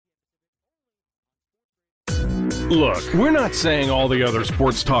Look, we're not saying all the other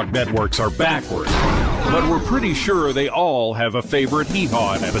sports talk networks are backwards, but we're pretty sure they all have a favorite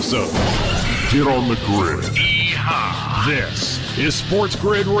Hee-Haw episode. Get on the grid. Hee-Haw. This is Sports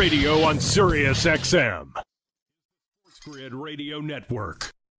Grid Radio on Sirius XM. Sports Grid Radio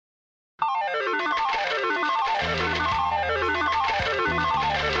Network.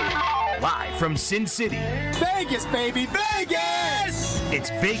 Live from Sin City, Vegas, baby, Vegas! It's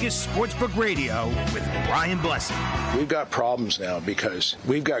Vegas Sportsbook Radio with Brian Blessing. We've got problems now because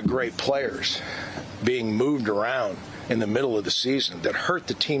we've got great players being moved around in the middle of the season that hurt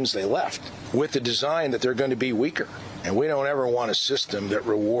the teams they left with the design that they're going to be weaker. And we don't ever want a system that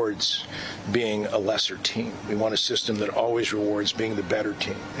rewards being a lesser team. We want a system that always rewards being the better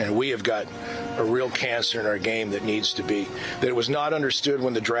team. And we have got a real cancer in our game that needs to be, that it was not understood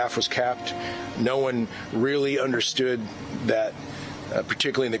when the draft was capped. No one really understood that,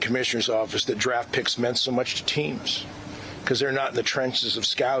 particularly in the commissioner's office, that draft picks meant so much to teams. Because they're not in the trenches of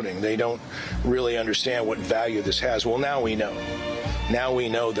scouting. They don't really understand what value this has. Well, now we know. Now we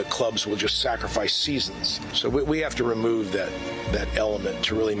know that clubs will just sacrifice seasons. So we have to remove that element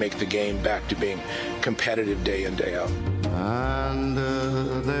to really make the game back to being competitive day in, day out. And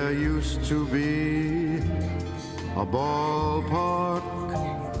there used to be a ballpark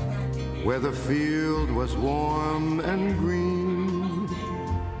where the field was warm and green,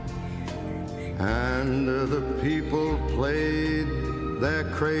 and the people played their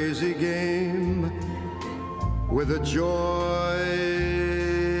crazy game with a joy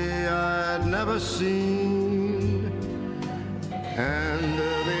I'd never seen. And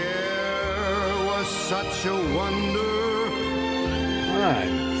the air was such a wonder.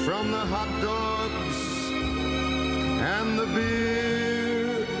 From the hot dogs and the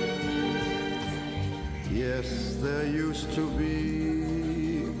beer. Yes, there used to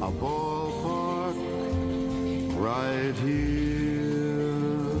be a ballpark right here.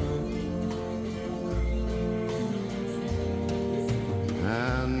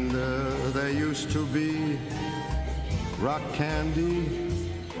 And there used to be rock candy.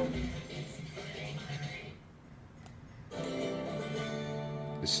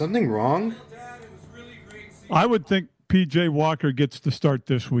 Is something wrong? I would think P.J. Walker gets the start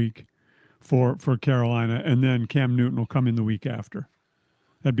this week for Carolina, and then Cam Newton will come in the week after.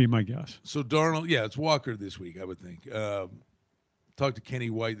 That'd be my guess. So Darnold, yeah, it's Walker this week, I would think. Talked to Kenny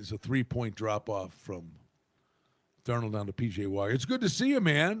White. There's a 3-point drop-off from Darnold down to P.J. Walker. It's good to see you,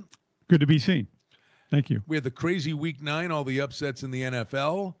 man. Good to be seen. Thank you. We had the crazy Week 9, all the upsets in the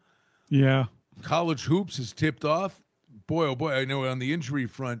NFL. Yeah. College hoops is tipped off. Boy, oh boy, I know on the injury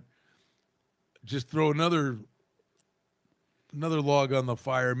front, just throw another log on the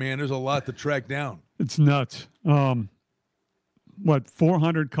fire, man. There's a lot to track down. It's nuts.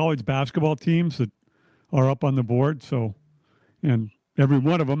 400 college basketball teams that are up on the board. So, and every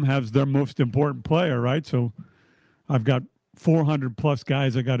one of them has their most important player, right? So I've got 400 plus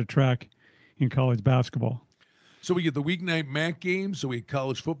guys I got to track in college basketball. So we get the weeknight MAC games. So we get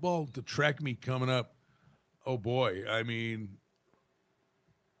college football, the track meet coming up. Oh boy. I mean,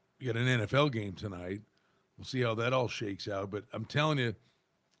 we got an NFL game tonight. We'll see how that all shakes out. But I'm telling you,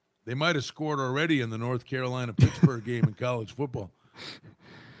 they might have scored already in the North Carolina-Pittsburgh game in college football.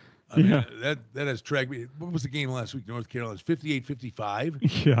 I mean, that has track meet. What was the game last week? North Carolina's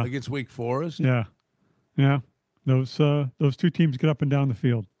 58-55 against Wake Forest. Yeah. Yeah. Those two teams get up and down the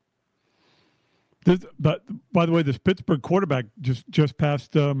field. But by the way, this Pittsburgh quarterback just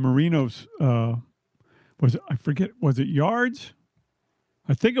passed Marino's. Was it yards?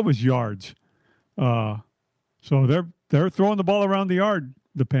 I think it was yards. So they're throwing the ball around the yard,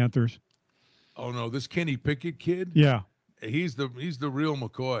 the Panthers. Oh no, this Kenny Pickett kid. Yeah, he's the real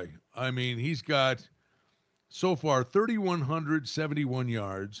McCoy. I mean, he's got so far 3,171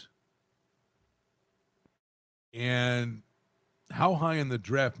 yards. And how high in the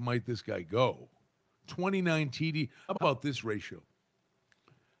draft might this guy go? 29 TD. How about this ratio?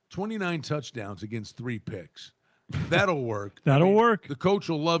 29 touchdowns against 3 picks. That'll work. That'll work. The coach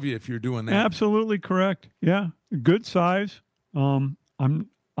will love you if you're doing that. Absolutely correct. Yeah, good size. I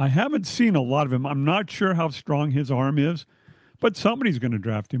haven't seen a lot of him. I'm not sure how strong his arm is, but somebody's going to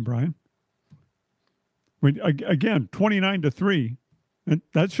draft him, Brian. Again, 29-3.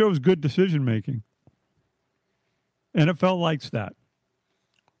 That shows good decision making. NFL likes that.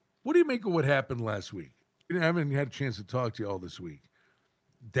 What do you make of what happened last week? I haven't had a chance to talk to you all this week.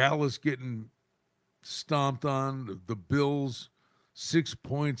 Dallas getting stomped on, the Bills 6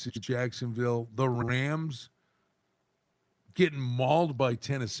 points at Jacksonville, the Rams getting mauled by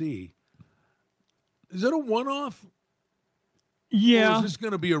Tennessee. Is that a one-off? Yeah. Or is this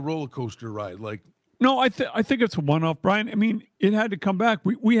going to be a roller coaster ride? Like No, I think it's a one-off, Brian. I mean, it had to come back.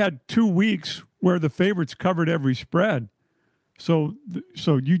 We had 2 weeks where the favorites covered every spread. So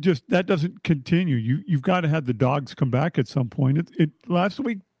you just, that doesn't continue. You've got to have the dogs come back at some point. It last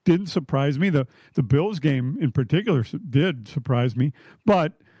week didn't surprise me. The Bills game in particular did surprise me.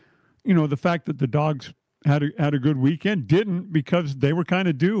 But, the fact that the dogs had a good weekend didn't, because they were kind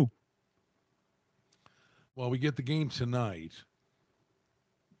of due. Well, we get the game tonight.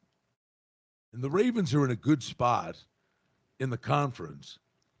 And the Ravens are in a good spot in the conference.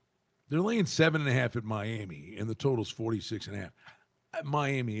 They're laying 7.5 at Miami, and the total's 46.5. At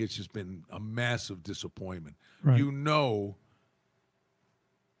Miami, it's just been a massive disappointment. Right.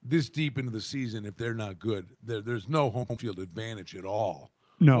 This deep into the season, if they're not good, there's no home field advantage at all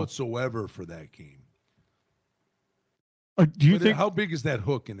whatsoever for that game. Do you think, how big is that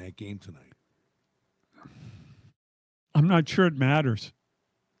hook in that game tonight? I'm not sure it matters.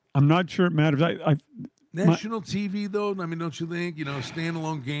 National TV, though, I mean, don't you think?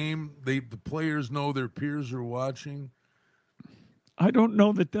 Standalone game, the players know their peers are watching. I don't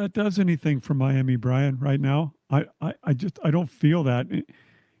know that does anything for Miami, Brian, right now. I don't feel that.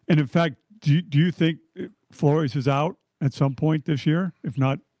 And in fact, do you think Flores is out at some point this year? If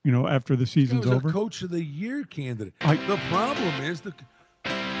not, after the season's over? He was a Coach of the Year candidate. The problem is the Tua's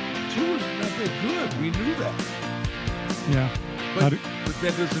not that good. We knew that. Yeah. But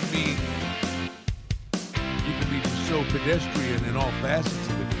that doesn't mean you can be just so pedestrian in all facets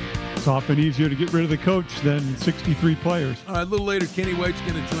of the game. It's often easier to get rid of the coach than 63 players. All right, a little later, Kenny White's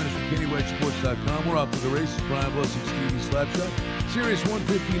going to join us from KennyWhiteSports.com. We're off to the races. Brian Blessing, Stevie Slapshot, Sirius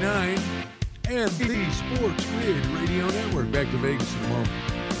 159, and the Sports Grid Radio Network. Back to Vegas in a moment.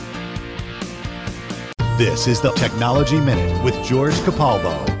 This is the Technology Minute with George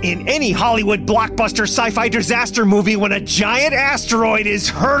Capalbo. In any Hollywood blockbuster sci-fi disaster movie, when a giant asteroid is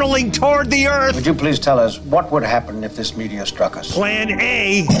hurtling toward the Earth, would you please tell us what would happen if this meteor struck us? Plan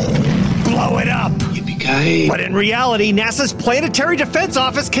A, blow it up. Yippee-ki-yay. But in reality, NASA's Planetary Defense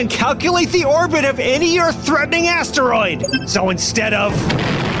Office can calculate the orbit of any Earth-threatening asteroid. So instead of,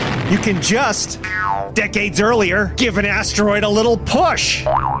 you can just, decades earlier, give an asteroid a little push.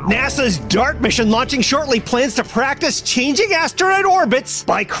 NASA's DART mission launching shortly plans to practice changing asteroid orbits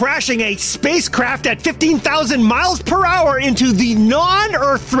by crashing a spacecraft at 15,000 miles per hour into the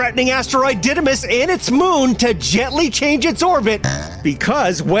non-Earth threatening asteroid Didymus and its moon to gently change its orbit.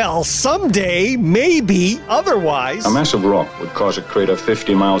 Because, well, someday, maybe, otherwise, a massive rock would cause a crater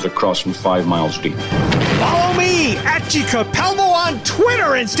 50 miles across and 5 miles deep. Follow me at G Capalbo on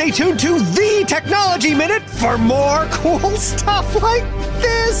Twitter and stay tuned to The Technology Minute for more cool stuff like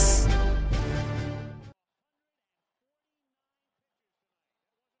this.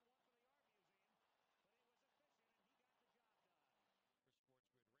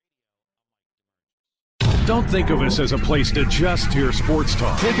 Don't think of us as a place to just hear sports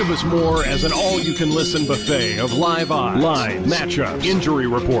talk. Think of us more as an all-you-can-listen buffet of live odds, lines, matchups, injury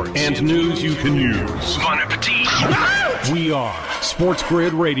reports, and news you can use. Bon appetit. We are Sports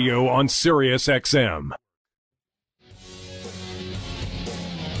Grid Radio on Sirius XM.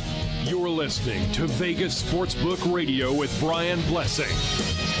 You're listening to Vegas Sportsbook Radio with Brian Blessing.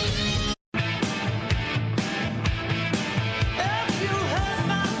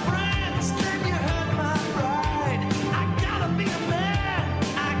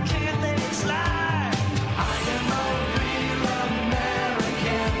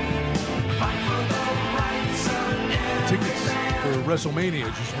 WrestleMania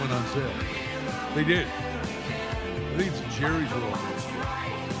just went on sale. They did. I think it's Jerry's World.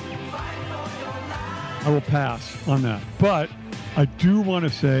 I will pass on that. But I do want to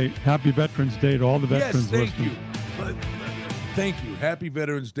say Happy Veterans Day to all the veterans listening. Thank you. Happy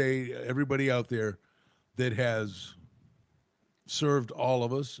Veterans Day, everybody out there that has served all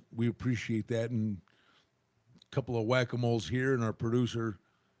of us. We appreciate that. And a couple of whack-a-moles here and our producer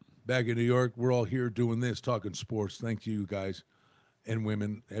back in New York. We're all here doing this, talking sports. Thank you, guys. And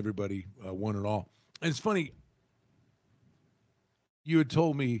women, everybody, one and all. And it's funny, you had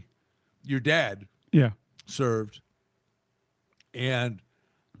told me your dad served, and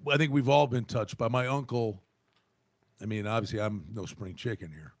I think we've all been touched by my uncle. I mean, obviously, I'm no spring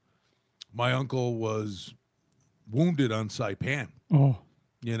chicken here. My uncle was wounded on Saipan, and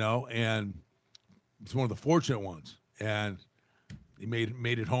it's one of the fortunate ones, and he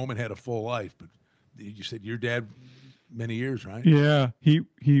made it home and had a full life. But you said your dad... many years, right? Yeah, he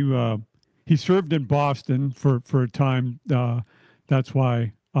served in Boston for a time. That's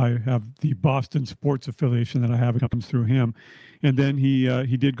why I have the Boston sports affiliation that I have. It comes through him, and then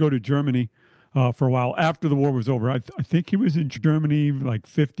he did go to Germany for a while after the war was over. I think he was in Germany like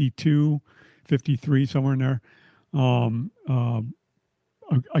 52, 53, somewhere in there.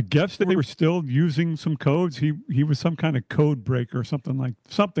 I guess they were still using some codes. He was some kind of code breaker, something like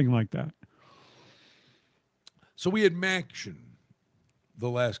that. So we had Maction the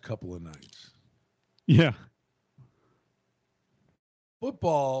last couple of nights. Yeah.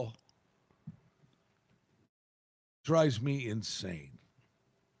 Football drives me insane.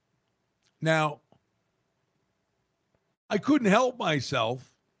 Now, I couldn't help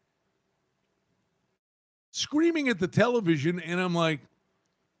myself screaming at the television, and I'm like,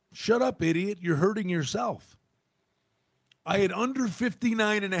 shut up, idiot. You're hurting yourself. I had under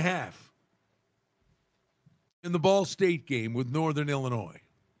 59.5 in the Ball State game with Northern Illinois.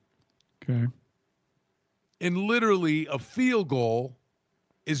 Okay. And literally a field goal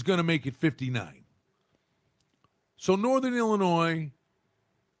is going to make it 59. So Northern Illinois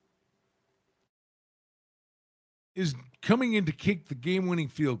is coming in to kick the game-winning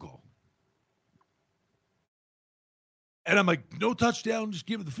field goal. And I'm like, no touchdown, just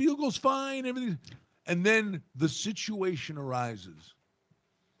give it. The field goal's fine, everything. And then the situation arises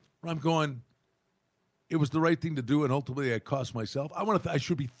where I'm going, it was the right thing to do, and ultimately I cost myself. I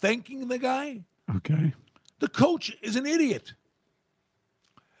should be thanking the guy. Okay. The coach is an idiot.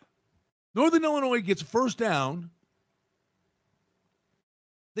 Northern Illinois gets a first down.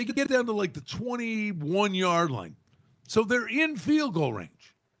 They can get down to like the 21-yard line. So they're in field goal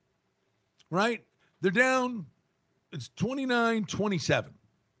range, right? They're down. It's 29-27.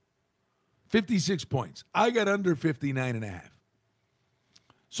 56 points. I got under 59.5.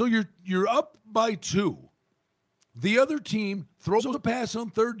 So you're up by 2. The other team throws a pass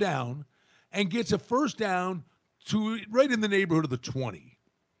on third down and gets a first down to right in the neighborhood of the 20.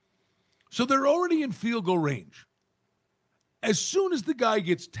 So they're already in field goal range. As soon as the guy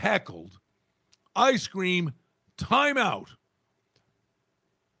gets tackled, I scream, timeout.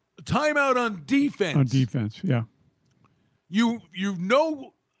 Timeout on defense. On defense, yeah. You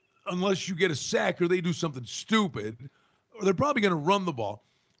know, unless you get a sack or they do something stupid, or they're probably going to run the ball,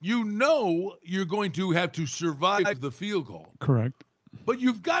 you know you're going to have to survive the field goal. Correct. But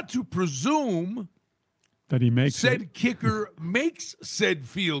you've got to presume that he makes said kicker makes said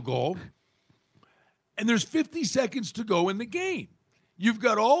field goal, and there's 50 seconds to go in the game. You've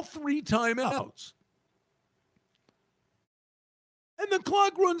got all 3 timeouts. And the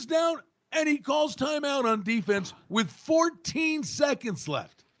clock runs down, and he calls timeout on defense with 14 seconds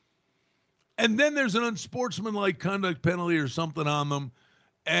left. And then there's an unsportsmanlike conduct penalty or something on them,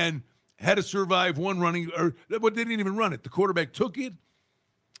 and had to survive one running, or but they didn't even run it. The quarterback took it.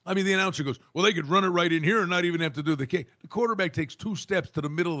 I mean, the announcer goes, well, they could run it right in here and not even have to do the kick. The quarterback takes 2 steps to the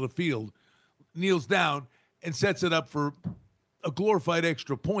middle of the field, kneels down, and sets it up for a glorified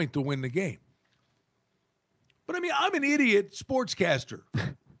extra point to win the game. But, I mean, I'm an idiot sportscaster,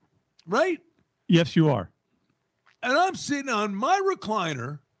 right? Yes, you are. And I'm sitting on my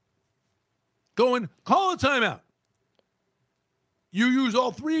recliner going, call a timeout. You use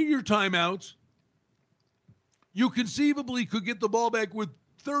all 3 of your timeouts. You conceivably could get the ball back with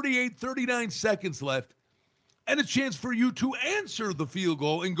 38, 39 seconds left and a chance for you to answer the field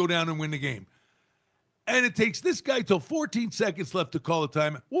goal and go down and win the game. And it takes this guy till 14 seconds left to call a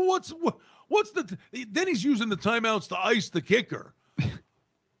timeout. Well, what's then he's using the timeouts to ice the kicker.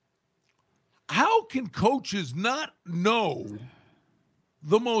 How can coaches not know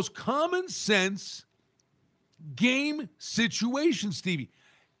the most common sense game situation, Stevie?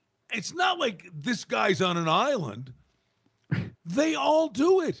 It's not like this guy's on an island. They all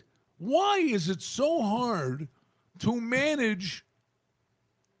do it. Why is it so hard to manage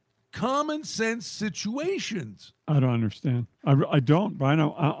common sense situations? I don't understand. I don't, Brian.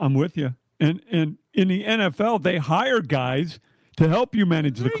 I'm with you. And in the NFL, they hire guys to help you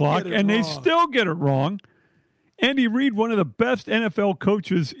manage the clock, and they still get it wrong. Andy Reid, one of the best NFL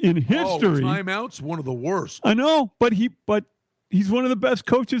coaches in history. Timeouts, one of the worst. I know, but he's one of the best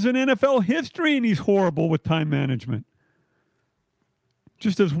coaches in NFL history, and he's horrible with time management.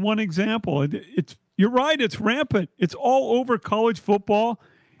 Just as one example, you're right. It's rampant. It's all over college football.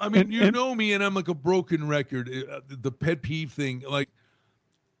 I mean, you know me, and I'm like a broken record. The pet peeve thing, like,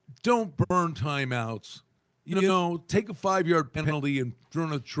 don't burn timeouts. You know, take a 5-yard penalty and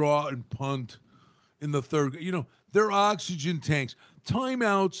run a draw and punt in the third. You know, they're oxygen tanks.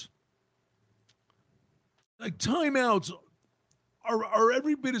 Timeouts are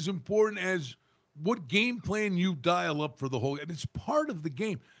every bit as important as what game plan you dial up for the whole. And it's part of the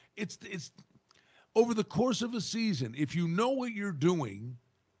game. It's over the course of a season. If you know what you're doing,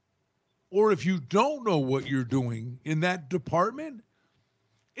 or if you don't know what you're doing in that department,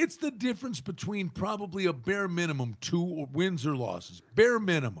 it's the difference between probably a bare minimum 2 wins or losses. Bare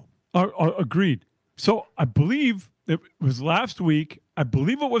minimum. Agreed. So I believe it was last week. I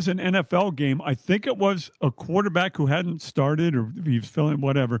believe it was an NFL game. I think it was a quarterback who hadn't started or he was filling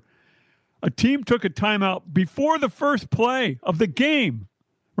whatever. A team took a timeout before the first play of the game,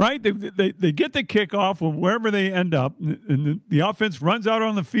 right? They get the kickoff or wherever they end up, and the offense runs out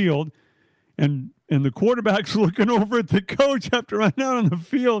on the field, and the quarterback's looking over at the coach after running out on the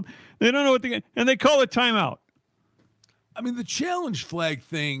field. They don't know what and they call a timeout. I mean, the challenge flag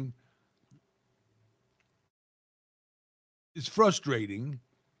thing is frustrating,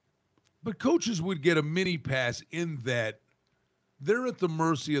 but coaches would get a mini pass in that they're at the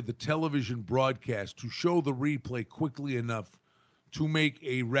mercy of the television broadcast to show the replay quickly enough to make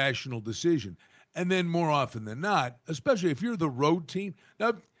a rational decision. And then more often than not, especially if you're the road team.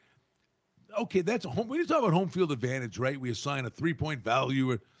 Now, okay, that's a home. When you talk about home field advantage, right? We assign a 3-point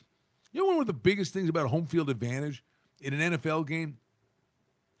value. You know, one of the biggest things about home field advantage in an NFL game?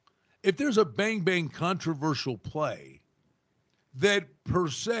 If there's a bang-bang controversial play that per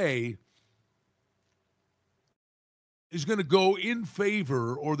se is going to go in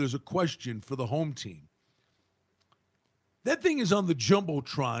favor or there's a question for the home team, that thing is on the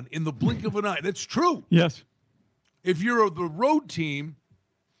Jumbotron in the blink of an eye. That's true. Yes. If you're the road team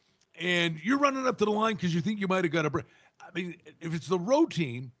and you're running up to the line because you think you might have got a break, I mean, if it's the road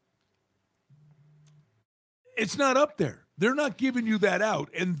team, it's not up there. They're not giving you that out.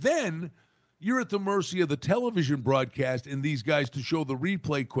 And then you're at the mercy of the television broadcast and these guys to show the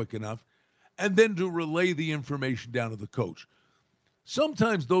replay quick enough and then to relay the information down to the coach.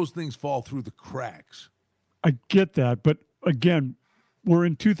 Sometimes those things fall through the cracks. I get that. But again, we're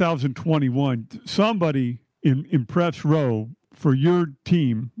in 2021. Somebody in press row for your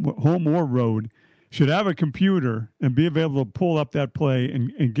team, home or road, should have a computer and be able to pull up that play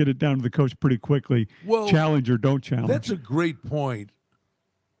and get it down to the coach pretty quickly. Well, challenge or don't challenge. That's a great point.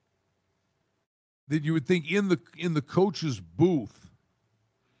 That you would think in the coach's booth,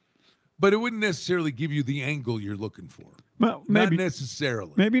 but it wouldn't necessarily give you the angle you're looking for. Well, maybe not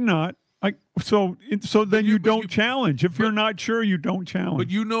necessarily. Maybe not. So then you don't challenge. If you're not sure, you don't challenge. But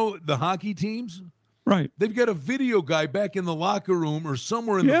you know the hockey teams, right? They've got a video guy back in the locker room or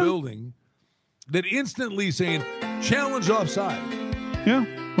somewhere in the building that instantly saying, challenge offside. Yeah.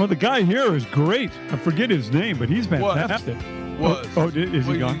 Well, the guy here is great. I forget his name, but he's fantastic. Is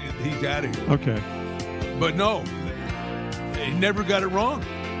he gone? He's out of here. Okay. But no, he never got it wrong.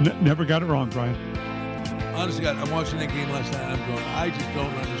 Never got it wrong, Brian. Honestly, I'm watching that game last night, and I'm going, I just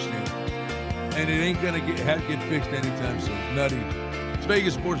don't understand. And it ain't going to get fixed anytime soon. Not even. It's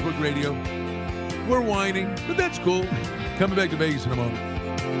Vegas Sportsbook Radio. We're whining, but that's cool. Coming back to Vegas in a moment.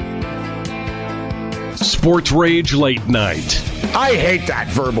 Sports Rage Late Night. I hate that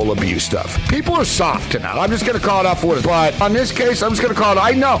verbal abuse stuff. People are soft now. I'm just going to call it off what it is. But on this case, I'm just going to call it,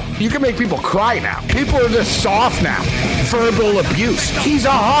 I know. You can make people cry now. People are just soft now. Verbal abuse. He's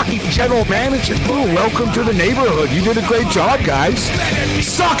a hockey general manager. Oh, welcome to the neighborhood. You did a great job, guys.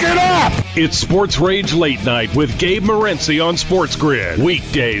 Suck it up! It's Sports Rage Late Night with Gabe Morency on Sports Grid.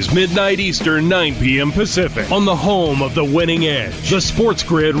 Weekdays, midnight Eastern, 9 p.m. Pacific. On the home of the winning edge, the Sports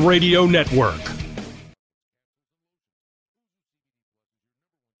Grid Radio Network.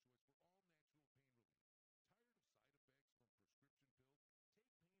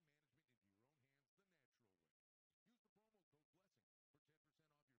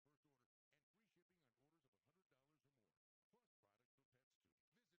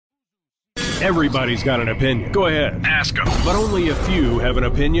 Everybody's got an opinion. Go ahead, ask them. But only a few have an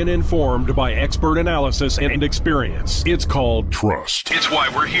opinion informed by expert analysis and experience. It's called Trust. It's why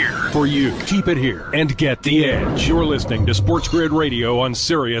we're here. For you. Keep it here and get the edge. You're listening to Sports Grid Radio on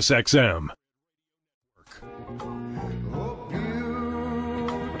Sirius XM.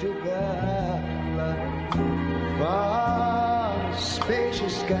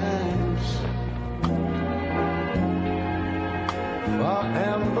 Spacious skies,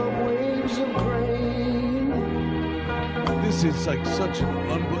 amber waves of grain. This is like such an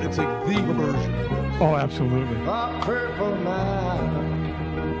it's like the version of this. Oh, absolutely. Purple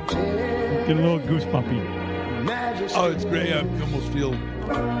mountain. Get a little goosebumpy. Oh, it's great. I almost feel guilt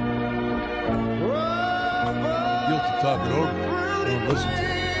to talk it over. Don't listen to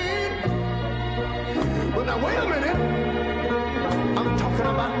it. Well, now wait a minute. I'm talking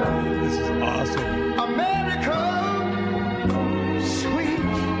about this is awesome. America, sweet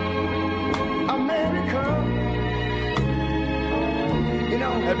America. You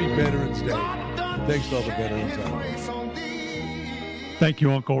know, Happy Veterans Day. Thanks to all the veterans out there. Thank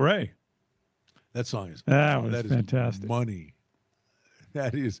you, Uncle Ray. That song is that was that fantastic. Is money.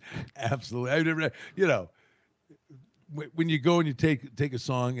 That is absolutely. I've never, you know, when you go and you take a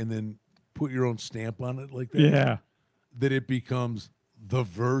song and then put your own stamp on it like that. Yeah. That it becomes the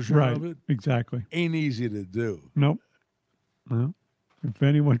version Right. of it. Exactly. Ain't easy to do. Nope. Well, if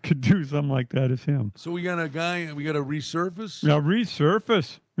anyone could do something like that, it's him. So we got a guy. We got to resurface. Now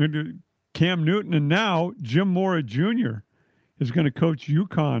resurface. We're gonna do Cam Newton, and now Jim Mora Jr. is going to coach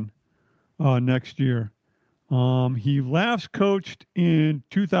UConn next year. He last coached in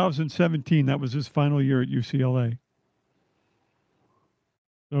 2017. That was his final year at UCLA.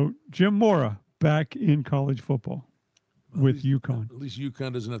 So Jim Mora back in college football with UConn. At least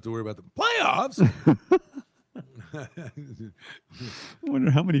UConn doesn't have to worry about the playoffs. I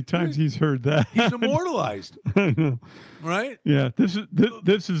wonder how many times he's heard that. He's immortalized. I know. Right? Yeah, this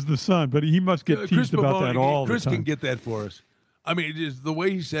is the son, but he must get teased about that all Chris the time. can get that for us. I mean, just the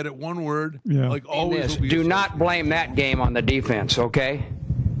way he said it, one word, Yeah. like always. will be Do not blame that game on the defense, okay?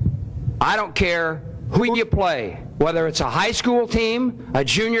 I don't care who you play, whether it's a high school team, a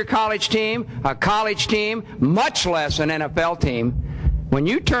junior college team, a college team, much less an NFL team. When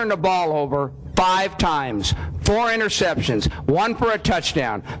you turn the ball over 5 times, 4 interceptions, 1 for a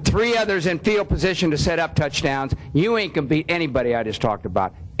touchdown, 3 others in field position to set up touchdowns, you ain't gonna beat anybody I just talked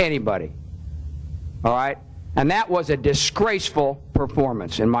about. Anybody. All right? And that was a disgraceful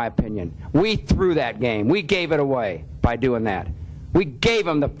performance, in my opinion. We threw that game. We gave it away by doing that. We gave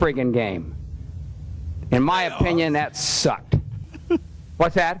them the friggin' game. In my opinion, that sucked.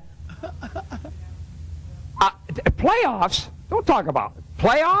 What's that? Playoffs? Don't talk about it.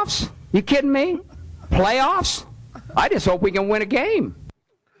 Playoffs? You kidding me? Playoffs? I just hope we can win a game.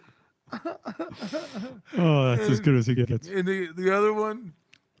 Oh, that's as good as it gets. And the other one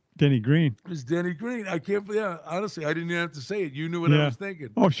Denny Green. is Denny Green. I can't. Yeah, honestly, I didn't even have to say it. You knew what I was thinking.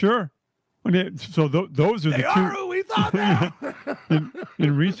 Oh, sure. So those are They the are two who we thought they were.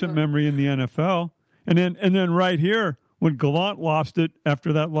 in recent memory in the NFL, and then right here when Gallant lost it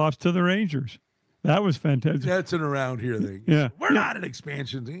after that loss to the Rangers, that was fantastic. That's an around here thing. Yeah. We're not an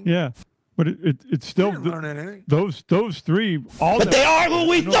expansion team. Yeah, but it's still didn't learn anything. those 3. But they are who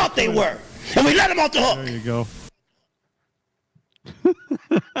we thought they were, and we let them off the hook. There you go.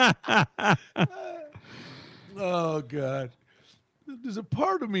 Oh God, there's a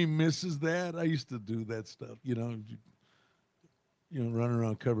part of me misses that. I used to do that stuff, running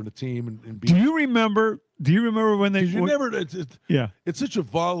around covering a team and Do you remember when they? You never. Yeah. It's such a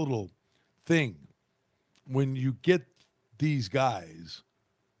volatile thing when you get these guys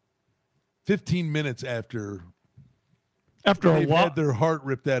 15 minutes after a lot, had their heart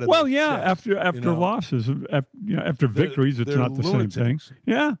ripped out of. Well, their yeah, chest, after losses, after victories, it's they're not the lunatics. same thing.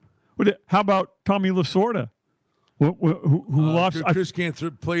 Yeah. How about Tommy Lasorda, who lost? Chris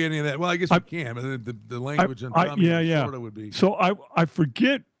can't play any of that. Well, I guess you can. But the language on Tommy Lasorda would be. So I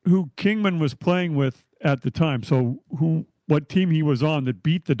forget who Kingman was playing with at the time. So what team he was on that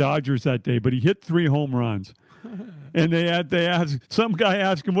beat the Dodgers that day? But he hit 3 home runs. And they asked, some guy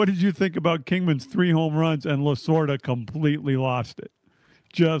asked him, what did you think about Kingman's 3 home runs? And Lasorda completely lost it.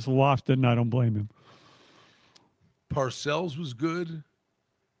 Just lost it, and I don't blame him. Parcells was good.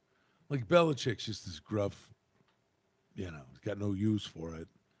 Like Belichick's just this gruff, he's got no use for it.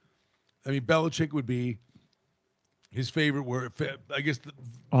 I mean, Belichick would be his favorite word, I guess.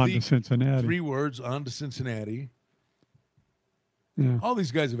 On to Cincinnati. 3 words, on to Cincinnati. Yeah. All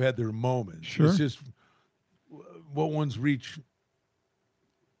these guys have had their moments. Sure. It's just what ones reach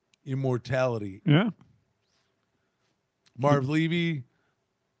immortality. Yeah. Marv Levy,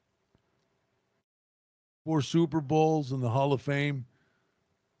 4 Super Bowls in the Hall of Fame,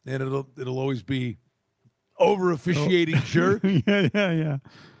 and it'll always be over officiating jerk. Yeah.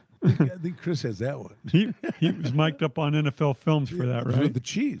 I think Chris has that one. He was mic'd up on NFL Films for that, right? With the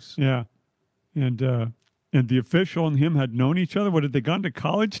Chiefs. Yeah, and the official and him had known each other. What, had they gone to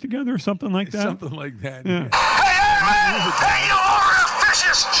college together or something like that? Something like that. Yeah. Hey, you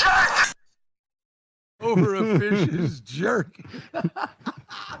Over-officious jerk.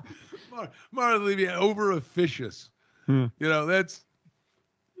 Marv Levy, over-officious. That's...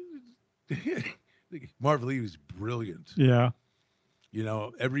 Marv Levy was brilliant. Yeah.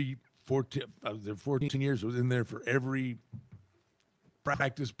 Every 14 years was in there for every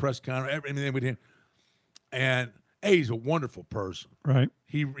practice, press conference, everything with him. And he's a wonderful person. Right.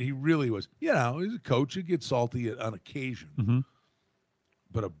 He really was. He's a coach. He gets salty on occasion,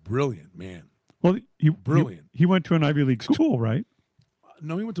 but a brilliant man. Well, brilliant. He went to an Ivy League school, right?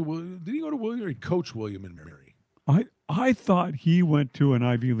 No, he went to William. Did he go to William or he coached William and Mary? I thought he went to an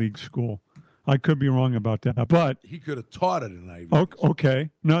Ivy League school. I could be wrong about that, but he could have taught it in Ivy League.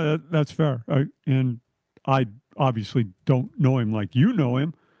 Okay, no, that's fair. And I obviously don't know him like you know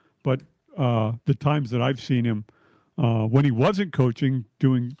him, but the times that I've seen him when he wasn't coaching,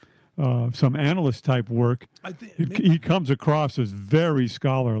 doing some analyst type work, he comes across as very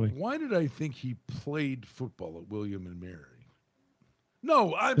scholarly. Why did I think he played football at William and Mary?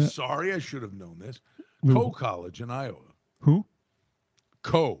 No, I'm sorry. I should have known this. Coe College in Iowa. Who?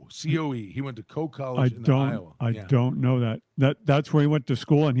 Coe, C-O-E. He went to Coe College in Iowa. I don't know that. That's where he went to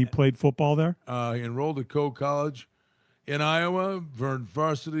school and he played football there? He enrolled at Coe College in Iowa, earned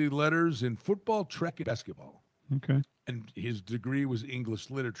varsity letters in football, track, and basketball. Okay. And his degree was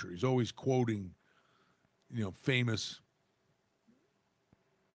English literature. He's always quoting, famous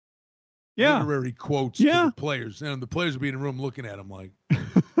literary quotes to the players. And the players would be in the room looking at him like,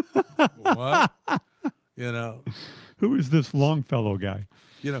 what? Who is this Longfellow guy?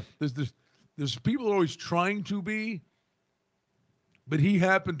 There's people always trying to be, but he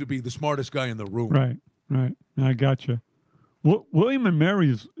happened to be the smartest guy in the room. Right. I got you. William and Mary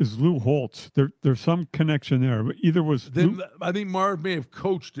is Lou Holtz. There's some connection there. But either was I think Marv may have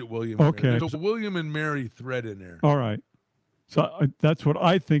coached at William and Mary. There's a William and Mary thread in there. All right. So that's what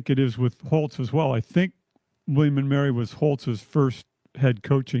I think it is with Holtz as well. I think William and Mary was Holtz's first head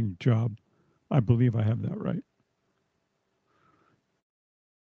coaching job. I believe I have that right.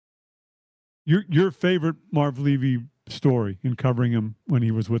 Your favorite Marv Levy story in covering him when he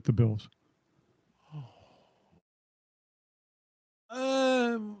was with the Bills?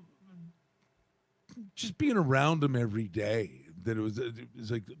 Just being around him every day. That it was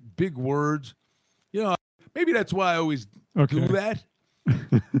like big words. Maybe that's why I always do that.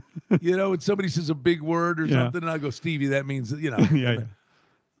 When somebody says a big word or something, and I go, Stevie, that means yeah.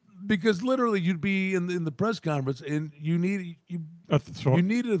 Because literally, you'd be in the press conference, and you needed a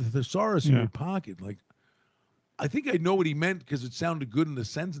thesaurus in your pocket. Like, I think I know what he meant because it sounded good in the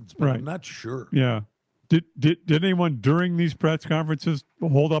sentence, but I'm not sure. Yeah. Did anyone during these press conferences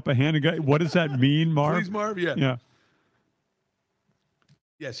hold up a hand and go, what does that mean, Marv? Please, Marv. Yeah. Yeah.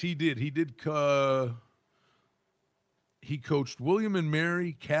 Yes, he did. He did. He coached William and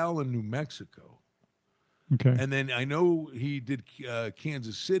Mary, Cal, and New Mexico. Okay. And then I know he did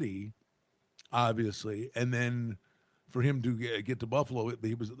Kansas City, obviously. And then for him to get to Buffalo,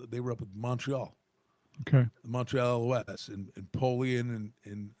 they were up at Montreal. Okay. Montreal West and Polian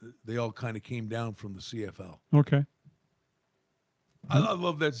and they all kind of came down from the CFL. Okay. I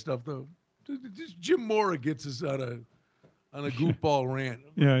love that stuff though. Just Jim Mora gets us on a goofball rant.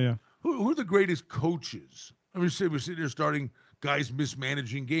 Yeah. Who are the greatest coaches? I mean, we're sitting there starting guys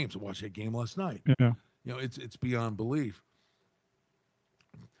mismanaging games. I watched that game last night. Yeah. It's beyond belief.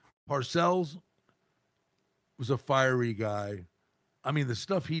 Parcells was a fiery guy. I mean, the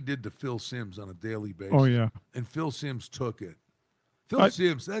stuff he did to Phil Simms on a daily basis. Oh, yeah. And Phil Simms took it. Phil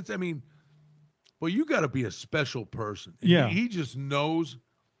Simms, you got to be a special person. Yeah. He just knows.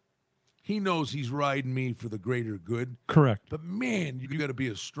 He knows he's riding me for the greater good. Correct. But, man, you got to be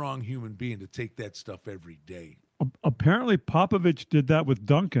a strong human being to take that stuff every day. Apparently, Popovich did that with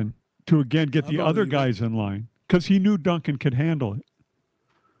Duncan to, again, get the other guys in line because he knew Duncan could handle it.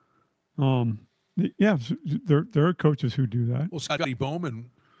 Yeah, there are coaches who do that. Well, Scotty Bowman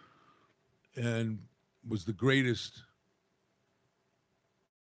was the greatest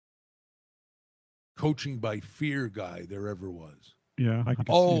coaching by fear guy there ever was. Yeah, I can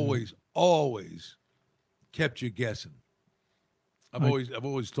always kept you guessing. I've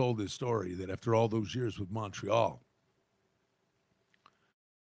always told this story that after all those years with Montreal,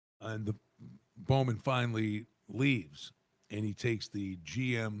 and the Bowman finally leaves, and he takes the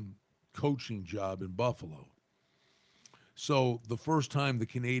GM coaching job in Buffalo. So the first time the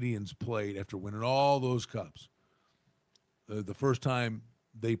Canadians played after winning all those cups, the first time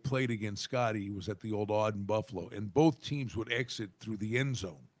they played against Scotty was at the old Aud in Buffalo, and both teams would exit through the end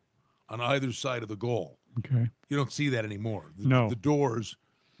zone on either side of the goal. Okay. You don't see that anymore. No. The doors,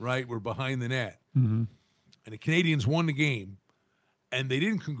 right, were behind the net. Mm-hmm. And the Canadians won the game, and they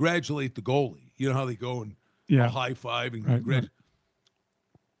didn't congratulate the goalie. You know how they go and high five and congratulate. Right.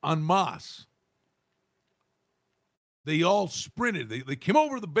 On Moss, they all sprinted. They came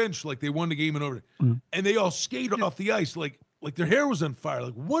over the bench like they won the game and over, and they all skated off the ice like their hair was on fire.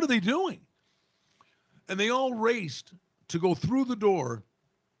 Like, what are they doing? And they all raced to go through the door,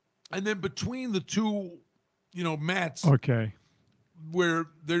 and then between the two, mats, okay, where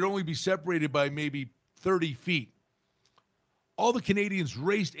they'd only be separated by maybe 30 feet, all the Canadians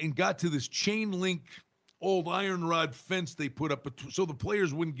raced and got to this chain link old iron rod fence they put up so the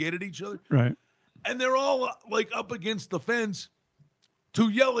players wouldn't get at each other. Right. And they're all like up against the fence to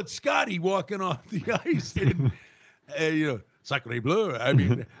yell at Scotty walking off the ice. And, Sacre Bleu. I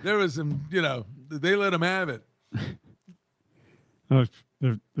mean, there was some, they let him have it.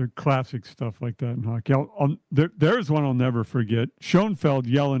 They're classic stuff like that in hockey. There's one I'll never forget. Schoenfeld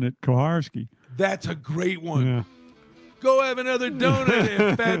yelling at Koharski. That's a great one. Yeah. Go have another donut,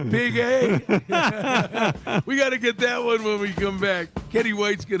 you fat pig, eh? We got to get that one when we come back. Kenny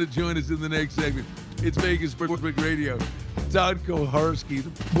White's going to join us in the next segment. It's Vegas Sportsbook Radio. Don Koharski,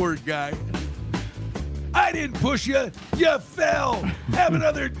 the poor guy. I didn't push you. You fell. Have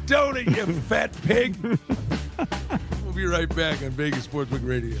another donut, you fat pig. We'll be right back on Vegas Sportsbook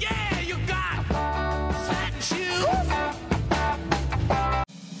Radio. Yeah, you got fat shoes.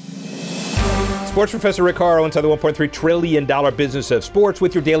 Sports Professor Rick Horrow inside the $1.3 trillion business of sports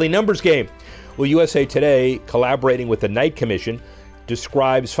with your daily numbers game. Well, USA Today, collaborating with the Knight Commission,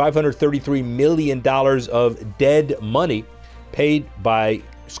 describes $533 million of dead money paid by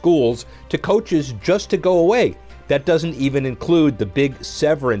schools to coaches just to go away. That doesn't even include the big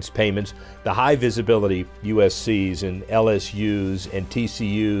severance payments, the high visibility USCs and LSUs and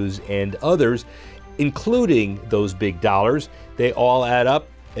TCUs and others, including those big dollars. They all add up.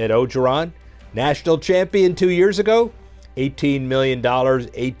 Ed Ogeron, national champion 2 years ago, $18 million,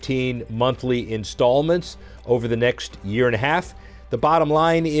 18 monthly installments over the next year and a half. The bottom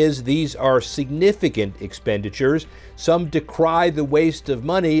line is these are significant expenditures. Some decry the waste of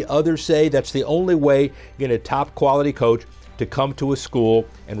money. Others say that's the only way you get a top quality coach to come to a school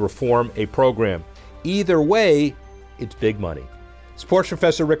and reform a program. Either way, it's big money. Sports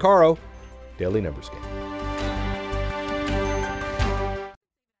Professor Rick Horrow, Daily Numbers Game.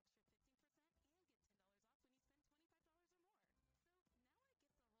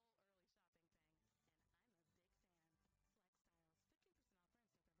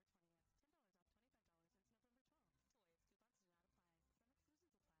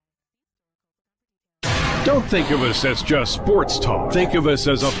 Don't think of us as just sports talk. Think of us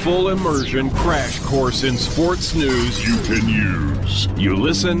as a full immersion crash course in sports news you can use. You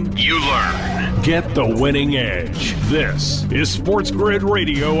listen, you learn. Get the winning edge. This is Sports Grid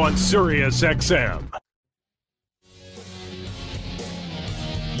Radio on Sirius XM.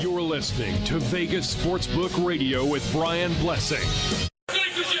 You're listening to Vegas Sportsbook Radio with Brian Blessing.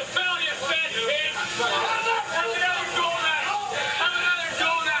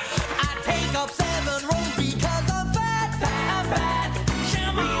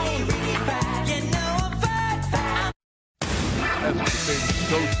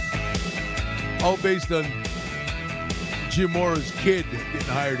 All based on Jim Mora's kid getting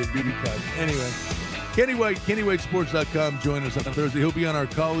hired at Beauty College. Anyway, Kenny White, KennyWhiteSports.com. Join us on Thursday. He'll be on our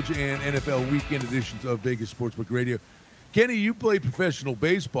college and NFL weekend editions of Vegas Sportsbook Radio. Kenny, you play professional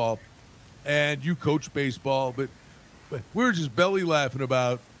baseball and you coach baseball, but we were just belly laughing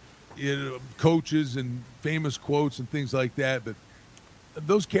about coaches and famous quotes and things like that. But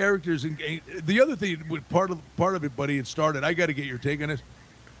those characters and the other thing, part of it, buddy, it started. I got to get your take on this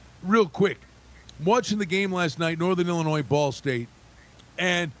real quick. Watching the game last night, Northern Illinois, Ball State,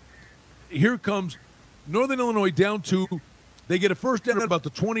 and here comes Northern Illinois down 2. They get a first down at about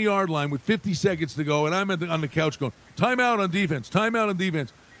the 20-yard line with 50 seconds to go, and I'm on the couch going, timeout on defense, timeout on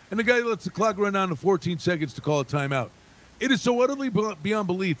defense. And the guy lets the clock run down to 14 seconds to call a timeout. It is so utterly beyond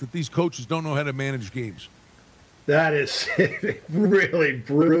belief that these coaches don't know how to manage games. That is really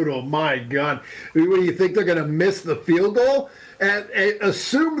brutal. My God. What do you think they're going to miss the field goal? And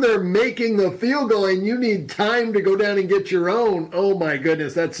assume they're making the field goal and you need time to go down and get your own. Oh, my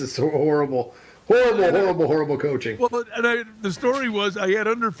goodness. That's just horrible. Horrible coaching. Well, and the story was I had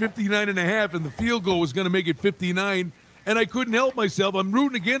under 59.5 and the field goal was going to make it 59, and I couldn't help myself. I'm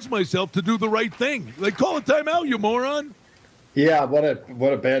rooting against myself to do the right thing. Like, call a timeout, you moron. Yeah, what a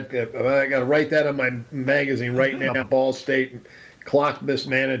bad. I got to write that on my magazine right now. Ball State clock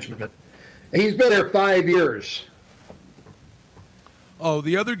mismanagement. He's been there 5 years. Oh,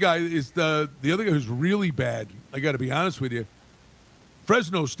 the other guy is the other guy who's really bad. I got to be honest with you.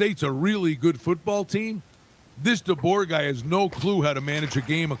 Fresno State's a really good football team. This DeBoer guy has no clue how to manage a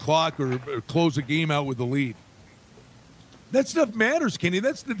game, a clock, or close a game out with a lead. That stuff matters, Kenny.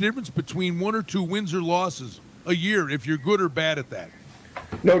 That's the difference between 1 or 2 wins or losses a year, if you're good or bad at that.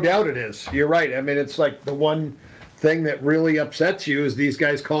 No doubt it is. You're right. I mean, it's like the one thing that really upsets you is these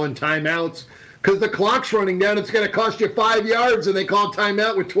guys calling timeouts because the clock's running down. It's going to cost you 5 yards, and they call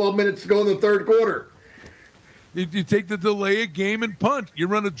timeout with 12 minutes to go in the third quarter. You take the delay of game and punt. You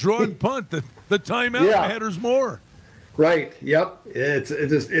run a draw and punt. The timeout matters more. Right. Yep.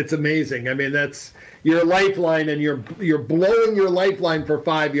 It's amazing. I mean, that's your lifeline, and you're blowing your lifeline for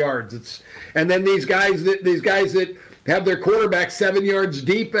 5 yards. And then these guys that have their quarterback 7 yards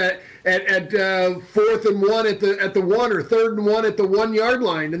deep at 4th and 1 at the 1 or 3rd and 1 at the 1 yard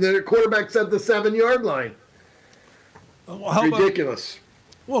line, and then their quarterback's at the 7 yard line. How ridiculous.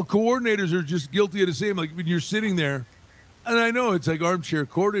 Well, coordinators are just guilty of the same. Like when you're sitting there, and I know it's like armchair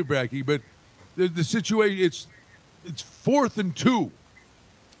quarterbacking, but the situation, it's 4th and 2,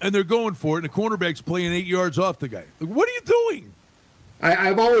 and they're going for it, and the cornerback's playing 8 yards off the guy. Like, what are you doing?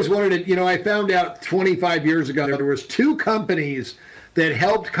 I've always wanted to, I found out 25 years ago there was 2 companies that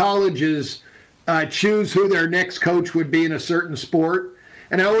helped colleges choose who their next coach would be in a certain sport.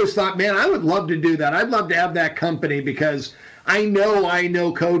 And I always thought, man, I would love to do that. I'd love to have that company because I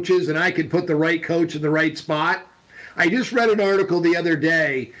know coaches and I could put the right coach in the right spot. I just read an article the other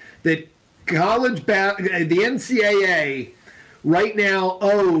day that the NCAA right now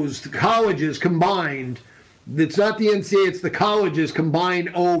owes the colleges combined, it's not the NCAA, it's the colleges combined,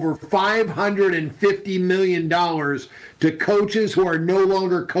 over $550 million to coaches who are no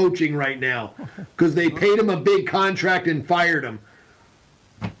longer coaching right now because they paid them a big contract and fired them.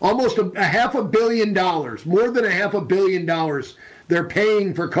 Almost a $500 million, more than $500 million they're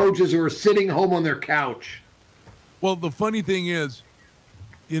paying for coaches who are sitting home on their couch. Well, the funny thing is,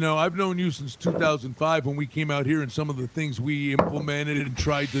 I've known you since 2005 when we came out here and some of the things we implemented and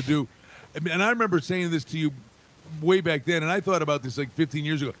tried to do. And I remember saying this to you way back then, and I thought about this like 15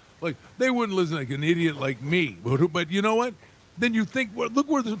 years ago. Like, they wouldn't listen like an idiot like me. But you know what? Then you think, well, look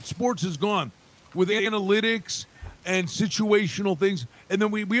where the sports has gone with analytics and situational things. And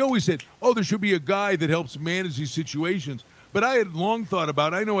then we always said, oh, there should be a guy that helps manage these situations. But I had long thought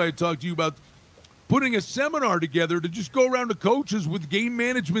about, I know I had talked to you about putting a seminar together to just go around to coaches with game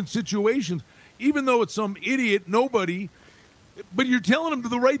management situations, even though it's some idiot, nobody, but you're telling them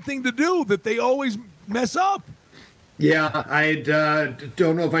the right thing to do, that they always mess up. Yeah, I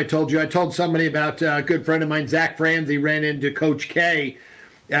don't know if I told you. I told somebody about a good friend of mine, Zach Franzi, ran into Coach K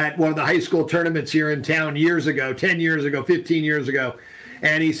at one of the high school tournaments here in town years ago, 10 years ago, 15 years ago.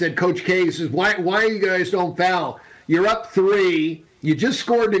 And he said, Coach K, he says, why you guys don't foul? You're up 3. You just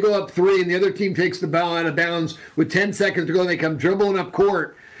scored to go up 3, and the other team takes the ball out of bounds with 10 seconds to go. And they come dribbling up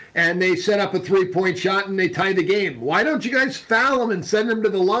court, and they set up a 3-point shot, and they tie the game. Why don't you guys foul them and send them to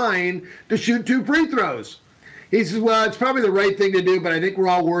the line to shoot 2 free throws? He says, well, it's probably the right thing to do, but I think we're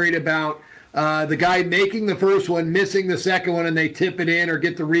all worried about the guy making the first one, missing the second one, and they tip it in or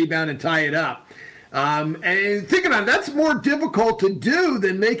get the rebound and tie it up. And think about it, that's more difficult to do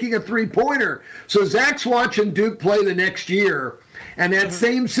than making a 3-pointer. So Zach's watching Duke play the next year, and that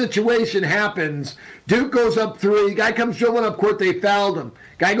same situation happens. Duke goes up 3. Guy comes dribbling up court. They fouled him.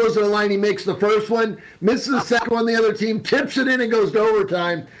 Guy goes to the line. He makes the first one, misses the second one. The other team tips it in and goes to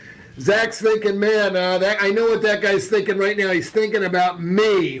overtime. Zach's thinking, man, I know what that guy's thinking right now. He's thinking about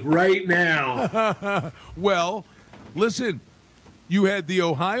me right now. Well, listen, you had the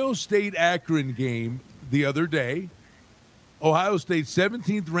Ohio State-Akron game the other day. Ohio State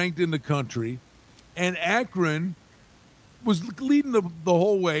 17th ranked in the country, and Akron was leading the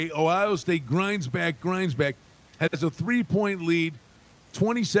whole way. Ohio State grinds back, has a 3-point lead,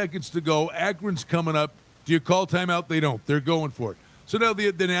 20 seconds to go. Akron's coming up. Do you call timeout? They don't. They're going for it. So now the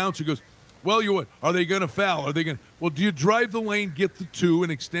announcer goes, well, you what? Are they going to foul? Are they going to? Well, do you drive the lane, get the 2,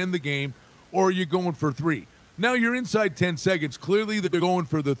 and extend the game, or are you going for 3? Now you're inside 10 seconds. Clearly they're going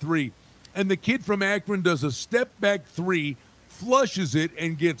for the 3. And the kid from Akron does a step-back 3, flushes it,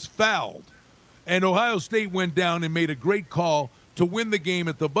 and gets fouled. And Ohio State went down and made a great call to win the game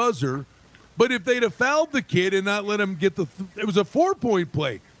at the buzzer. But if they'd have fouled the kid and not let him get it was a 4-point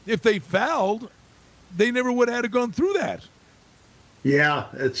play. If they fouled, they never would have had to gone through that. Yeah,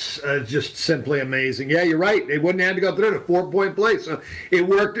 it's just simply amazing. Yeah, you're right. They wouldn't have to go through it, a 4-point play. So it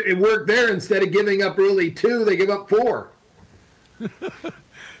worked there. Instead of giving up really 2, they give up 4.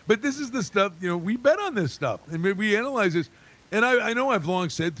 But this is the stuff, we bet on this stuff. And we analyze this. And I know I've long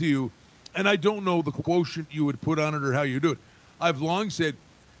said to you, and I don't know the quotient you would put on it or how you do it. I've long said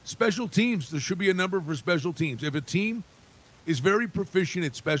special teams, there should be a number for special teams. If a team is very proficient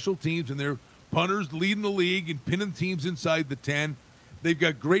at special teams and they're punters leading the league and pinning teams inside the 10, they've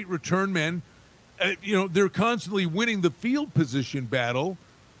got great return men. They're constantly winning the field position battle.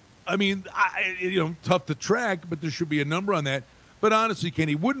 I mean, tough to track, but there should be a number on that. But honestly,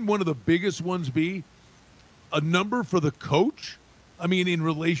 Kenny, wouldn't one of the biggest ones be a number for the coach? I mean, in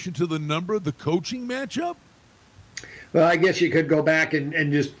relation to the number of the coaching matchup? Well, I guess you could go back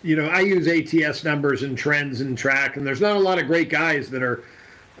and just, I use ATS numbers and trends and track, and there's not a lot of great guys that are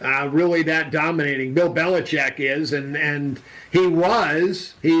really that dominating. Bill Belichick is, and he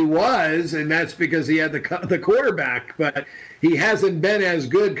was, and that's because he had the quarterback, but he hasn't been as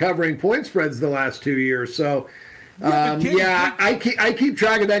good covering point spreads the last 2 years. So, I keep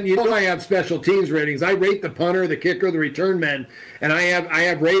track of that. And I have special teams ratings. I rate the punter, the kicker, the return men, and I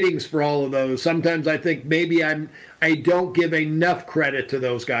have ratings for all of those. Sometimes I think maybe I'm I don't give enough credit to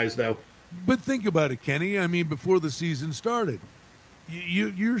those guys, though. But think about it, Kenny. I mean, before the season started,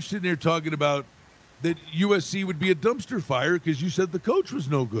 you're sitting there talking about that USC would be a dumpster fire because you said the coach was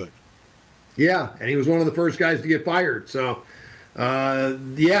no good. Yeah, and he was one of the first guys to get fired. So,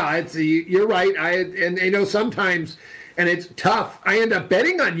 you're right. Sometimes, and it's tough. I end up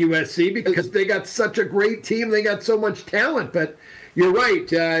betting on USC because they got such a great team. They got so much talent. But you're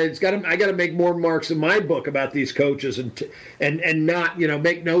right. I got to make more marks in my book about these coaches and not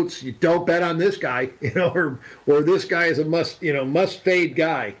make notes. You don't bet on this guy, or this guy is a must fade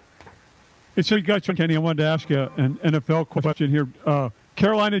guy. Hey, so you guys, Kenny, I wanted to ask you an NFL question here.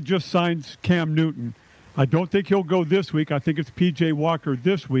 Carolina just signs Cam Newton. I don't think he'll go this week. I think it's P.J. Walker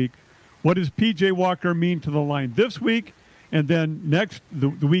this week. What does P.J. Walker mean to the line this week? And then the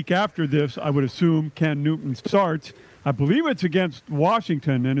week after this, I would assume Cam Newton starts. I believe it's against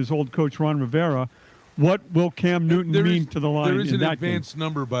Washington and his old coach, Ron Rivera. What will Cam Newton mean to the line in that game? There is an advanced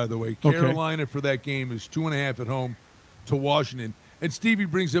number, by the way. Carolina for that game is 2.5 at home to Washington. And Stevie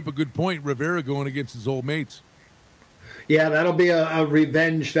brings up a good point, Rivera going against his old mates. Yeah, that'll be a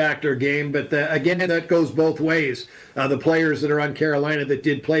revenge factor game. But, again, that goes both ways. The players that are on Carolina that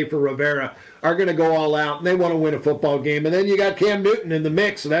did play for Rivera are going to go all out, and they want to win a football game. And then you got Cam Newton in the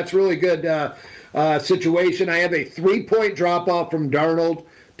mix, so that's really good situation. I have a 3-point drop-off from Darnold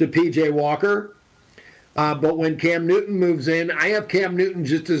to P.J. Walker. But when Cam Newton moves in, I have Cam Newton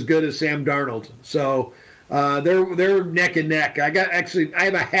just as good as Sam Darnold. So they're neck and neck. I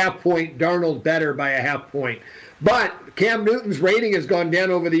have a half point. Darnold better by a half point. But Cam Newton's rating has gone down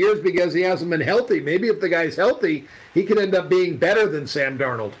over the years because he hasn't been healthy. Maybe if the guy's healthy, he could end up being better than Sam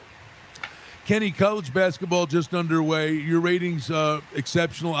Darnold. Kenny, college basketball just underway. Your ratings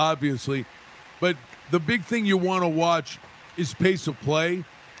exceptional, obviously. But the big thing you want to watch is pace of play.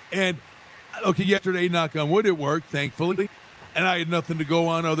 And, yesterday, knock on wood, it worked, thankfully. And I had nothing to go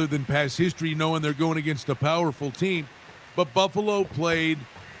on other than past history, knowing they're going against a powerful team. But Buffalo played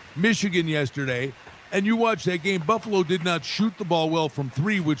Michigan yesterday. And you watch that game, Buffalo did not shoot the ball well from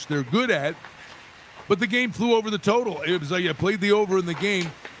three, which they're good at. But the game flew over the total. It was like I played the over in the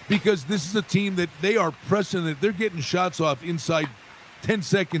game because this is a team that they are pressing it. They're getting shots off inside 10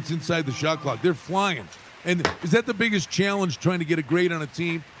 seconds inside the shot clock. They're flying. And is that the biggest challenge trying to get a grade on a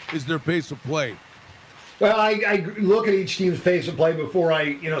team is their pace of play? Well, I look at each team's pace of play before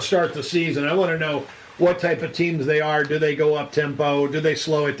I start the season. I want to know what type of teams they are. Do they go up tempo? Do they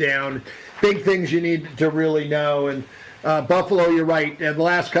slow it down? Big things you need to really know. And Buffalo, you're right. In the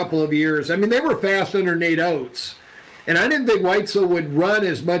last couple of years, I mean, they were fast under Nate Oates. And I didn't think Weitzel would run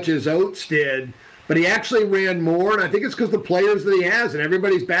as much as Oates did, but he actually ran more. And I think it's because the players that he has, and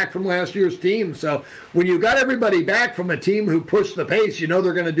everybody's back from last year's team. So when you got everybody back from a team who pushed the pace, they're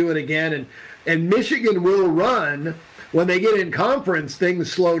going to do it again. And Michigan will run. When they get in conference,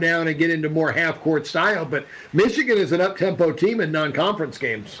 things slow down and get into more half-court style. But Michigan is an up-tempo team in non-conference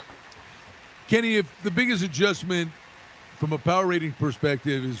games. Kenny, if the biggest adjustment from a power rating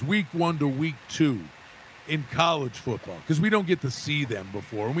perspective is week 1 to week 2 in college football, because we don't get to see them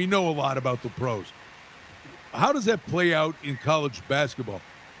before, and we know a lot about the pros. How does that play out in college basketball?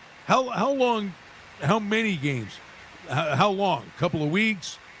 How long, how many games, how long? A couple of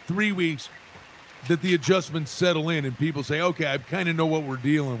weeks, 3 weeks, that the adjustments settle in and people say, okay, I kind of know what we're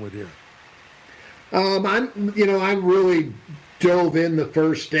dealing with here? I really dove in the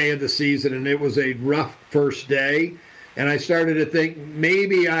first day of the season, and it was a rough first day. And I started to think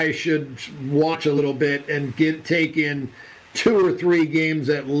maybe I should watch a little bit and take in 2 or 3 games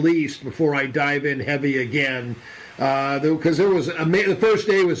at least before I dive in heavy again. Because the first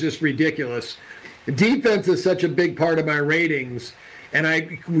day was just ridiculous. Defense is such a big part of my ratings.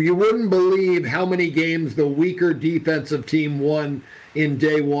 And you wouldn't believe how many games the weaker defensive team won in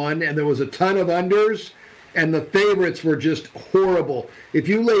day one. And there was a ton of unders, and the favorites were just horrible. If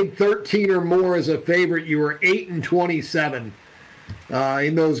you laid 13 or more as a favorite, you were 8-27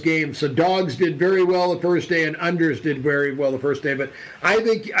 in those games. So dogs did very well the first day, and unders did very well the first day. But I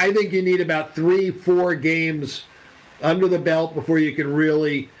think you need about 3-4 games under the belt before you can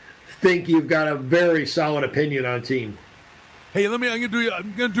really think you've got a very solid opinion on a team. Hey, I'm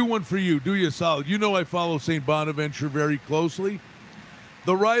gonna do one for you. Do you a solid. You know I follow St. Bonaventure very closely.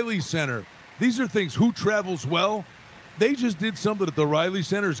 The Riley Center. These are things. Who travels well? They just did something at the Riley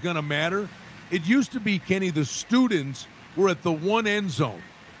Center is going to matter. It used to be, Kenny, the students were at the one end zone.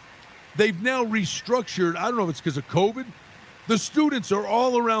 They've now restructured. I don't know if it's because of COVID. The students are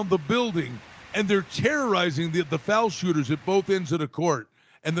all around the building, and they're terrorizing the foul shooters at both ends of the court.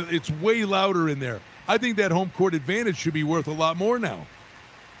 And it's way louder in there. I think that home court advantage should be worth a lot more now.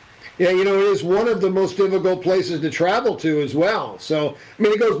 it is one of the most difficult places to travel to as well. So, I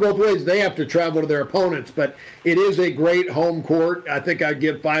mean, it goes both ways. They have to travel to their opponents, but it is a great home court. I think I'd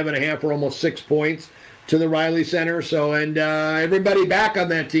give 5.5 or almost 6 points to the Riley Center. So, and everybody back on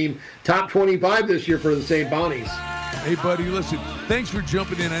that team, top 25 this year for the St. Bonnies. Hey, buddy, listen, thanks for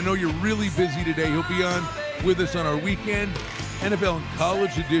jumping in. I know you're really busy today. He'll be on with us on our weekend NFL and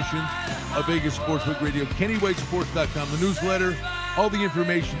college edition of Vegas Sportsbook Radio. KennyWhiteSports.com, the newsletter, all the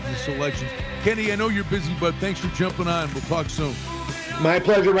information, the selections. Kenny, I know you're busy, but thanks for jumping on. We'll talk soon. My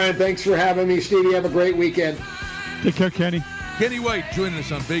pleasure, Ryan. Thanks for having me, Stevie. Have a great weekend. Take care, Kenny. Kenny White joining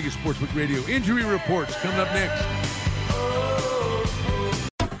us on Vegas Sportsbook Radio. Injury reports coming up next.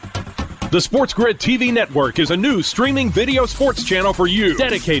 The Sports Grid TV network is a new streaming video sports channel for you,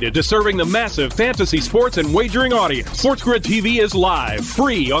 dedicated to serving the massive fantasy sports and wagering audience. Sports Grid TV is live,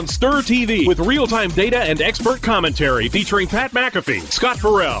 free on Stir TV, with real-time data and expert commentary featuring Pat McAfee, Scott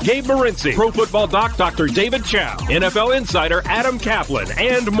Farrell, Gabe Morency, Pro Football Doc Dr. David Chow, NFL Insider Adam Kaplan,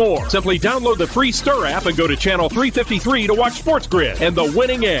 and more. Simply download the free Stir app and go to channel 353 to watch Sports Grid and The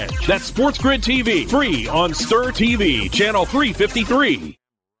Winning Edge. That's Sports Grid TV, free on Stir TV, channel 353.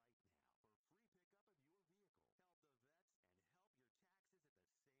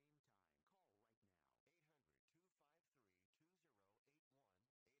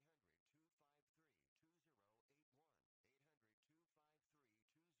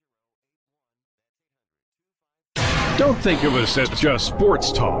 Don't think of us as just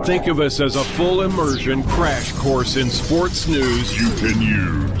sports talk. Think of us as a full immersion crash course in sports news you can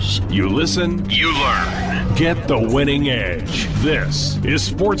use. You listen, you learn. Get the winning edge. This is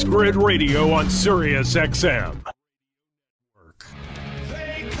Sports Grid Radio on Sirius XM. I'll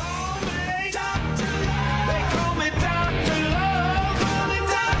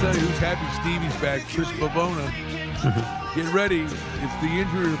tell you who's happy Stevie's back. Chris Pavona. Get ready. It's the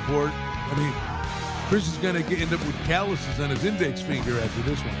injury report. I mean, Chris is going to end up with calluses on his index finger after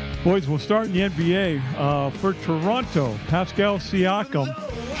this one. Boys, we'll start in the NBA. For Toronto, Pascal Siakam,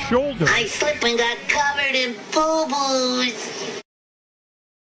 shoulder. I slipped and got covered in boo-boos.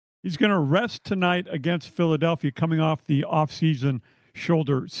 He's going to rest tonight against Philadelphia, coming off the offseason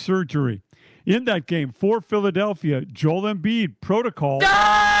shoulder surgery. In that game, for Philadelphia, Joel Embiid, protocol.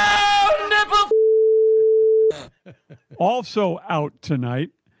 Also out tonight.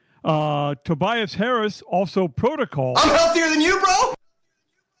 Tobias Harris, also protocol. I'm healthier than you, bro.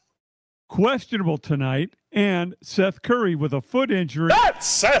 Questionable tonight. And Seth Curry with a foot injury.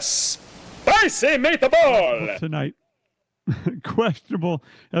 That's a spicy meatball. Tonight. Questionable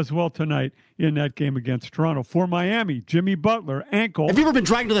as well tonight in that game against Toronto. For Miami, Jimmy Butler, ankle. Have you ever been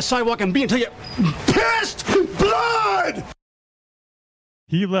dragged to the sidewalk and beat until you pissed blood?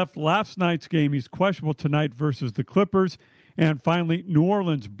 He left last night's game. He's questionable tonight versus the Clippers. And finally, New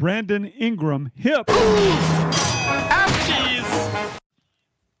Orleans, Brandon Ingram, hip. Ouchies!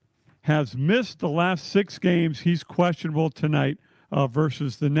 Has missed the last 6 games. He's questionable tonight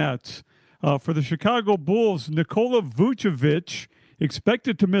versus the Nets. For the Chicago Bulls, Nikola Vucevic,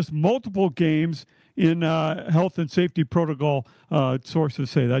 expected to miss multiple games in health and safety protocol,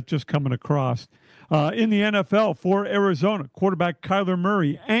 sources say. That just coming across. In the NFL, for Arizona, quarterback Kyler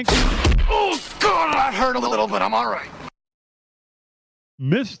Murray, ankle. Oh, God, that hurt a little, but I'm all right.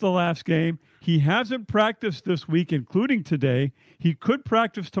 Missed the last game. He hasn't practiced this week, including today. He could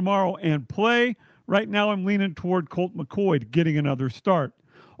practice tomorrow and play. Right now, I'm leaning toward Colt McCoy getting another start.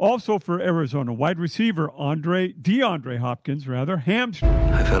 Also for Arizona, wide receiver DeAndre Hopkins, hamstring.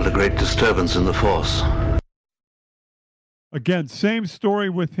 I felt a great disturbance in the force. Again, same story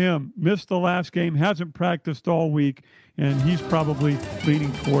with him. Missed the last game, hasn't practiced all week, and he's probably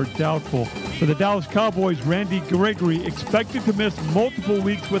leaning toward doubtful. For the Dallas Cowboys, Randy Gregory, expected to miss multiple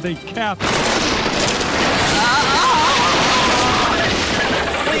weeks with a calf.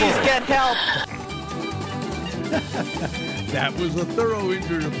 Please get help. That was a thorough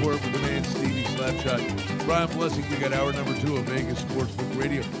injury report with the man Stevie Slapshot. Brian Blessing, we got hour number 2 of Vegas Sportsbook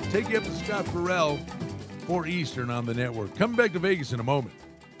Radio. Take you up to Scott Farrell for Eastern on the network. Coming back to Vegas in a moment.